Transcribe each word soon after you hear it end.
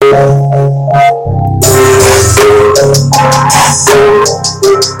Hey,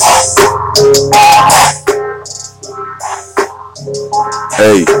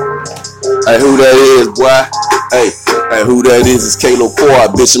 who that is, boy? Hey, who that is? It's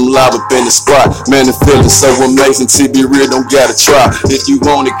Kaloquad, bitch. I'm live up in the spot. Man, the feeling so amazing. To be real, don't gotta try. If you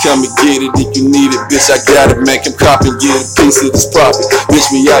want it, come and get it. If you need it, bitch, I got it. Make him cop and get a piece of this profit. Bitch,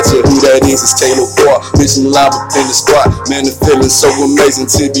 me out here. Who that is? It's Kaloquad, bitch. I'm live up in the spot. Man, the feeling so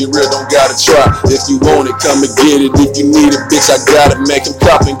amazing. To be real, don't gotta try. If you want it, come and get it. If you need it, bitch, I got it. Make him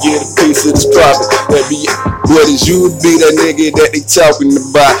cop and get a piece of this profit. That be what is you would be that nigga that they talking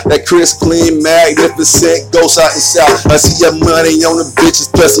about. That crisp, clean, magnificent, ghost out and south. I see your money on the bitches,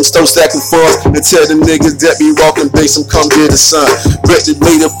 plus some stove stacking funds. And tell them niggas that be walking base, some come get the sun. Bet they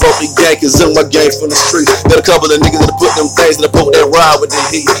made up for the gang, cause in my game from the street. Got a couple of niggas that put them things that poke that ride with the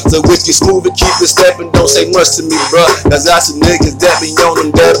heat. So if you smooth and keep it stepping, don't say much to me, bruh. Cause I see niggas that be on them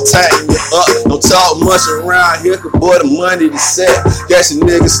that'll tighten you up. Don't talk much around here, cause boy, the money to set. Got your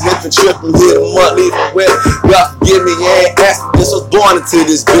niggas slipping, tripping, hit them up, leave them wet. God forgive me, ain't asking, just was born into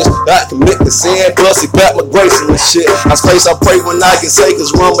this bitch. I commit the sin, plus he got my grace and shit. I space, I pray when I can say,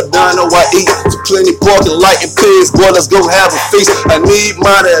 cause Ramadan, know I eat. So plenty pork and light and pigs, boy, let's go have a feast. I need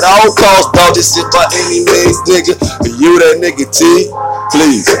mine at all costs, dog, this shit by any means, nigga. But you that nigga T,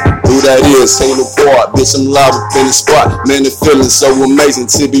 please, who that is, Kaloquad, bitch, I'm live up in the spot. Man, the feeling so amazing,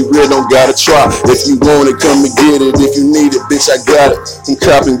 to be real, don't gotta try. If you want it, come and get it. If you need it, bitch, I got it. Some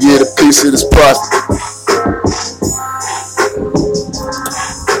cop and get a piece of this profit.